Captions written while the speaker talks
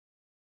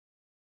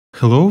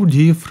Hello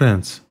dear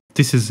friends,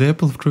 this is the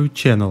Apple Fruit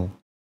channel.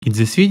 In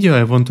this video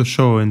I want to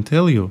show and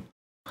tell you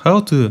how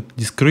to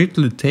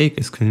discreetly take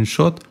a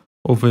screenshot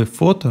of a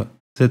photo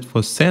that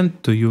was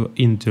sent to you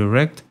in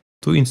direct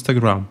to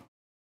Instagram.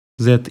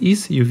 That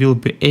is, you will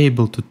be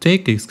able to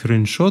take a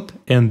screenshot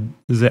and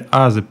the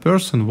other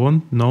person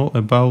won't know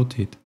about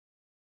it.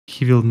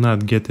 He will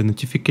not get a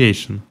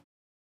notification.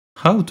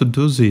 How to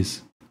do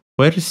this?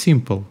 Very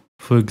simple.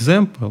 For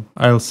example,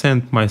 I'll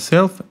send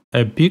myself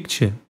a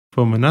picture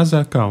from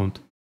another account.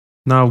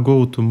 Now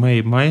go to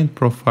my main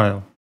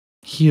profile.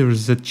 Here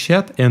is the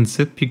chat and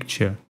the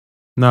picture.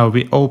 Now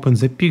we open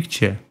the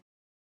picture.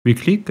 We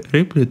click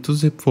reply to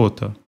the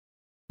photo.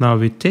 Now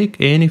we take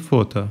any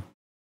photo.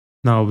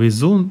 Now we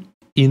zoom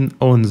in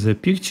on the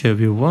picture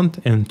we want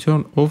and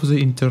turn off the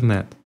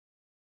internet.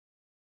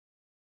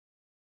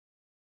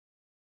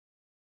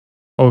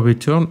 Or we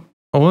turn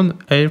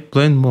on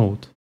airplane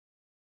mode.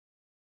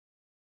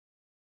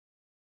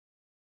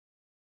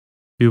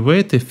 We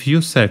wait a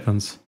few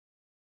seconds.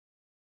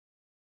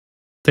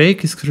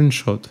 Take a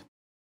screenshot.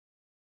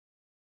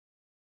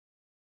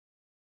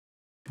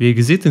 We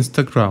exit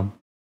Instagram.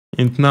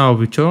 And now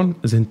we turn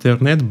the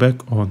internet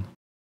back on.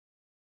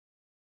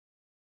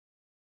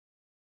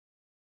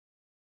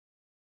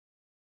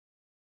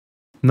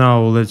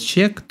 Now let's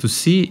check to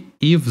see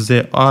if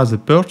the other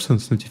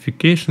person's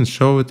notifications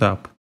showed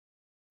up.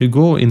 We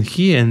go in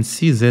here and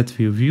see that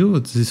we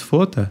viewed this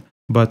photo,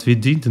 but we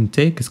didn't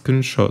take a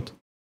screenshot.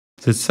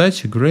 That's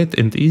such a great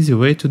and easy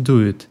way to do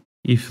it.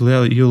 If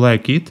you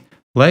like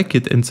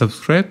it and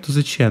subscribe to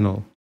the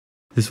channel.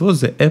 This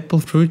was the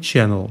Apple Fruit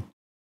channel.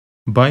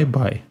 Bye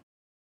bye.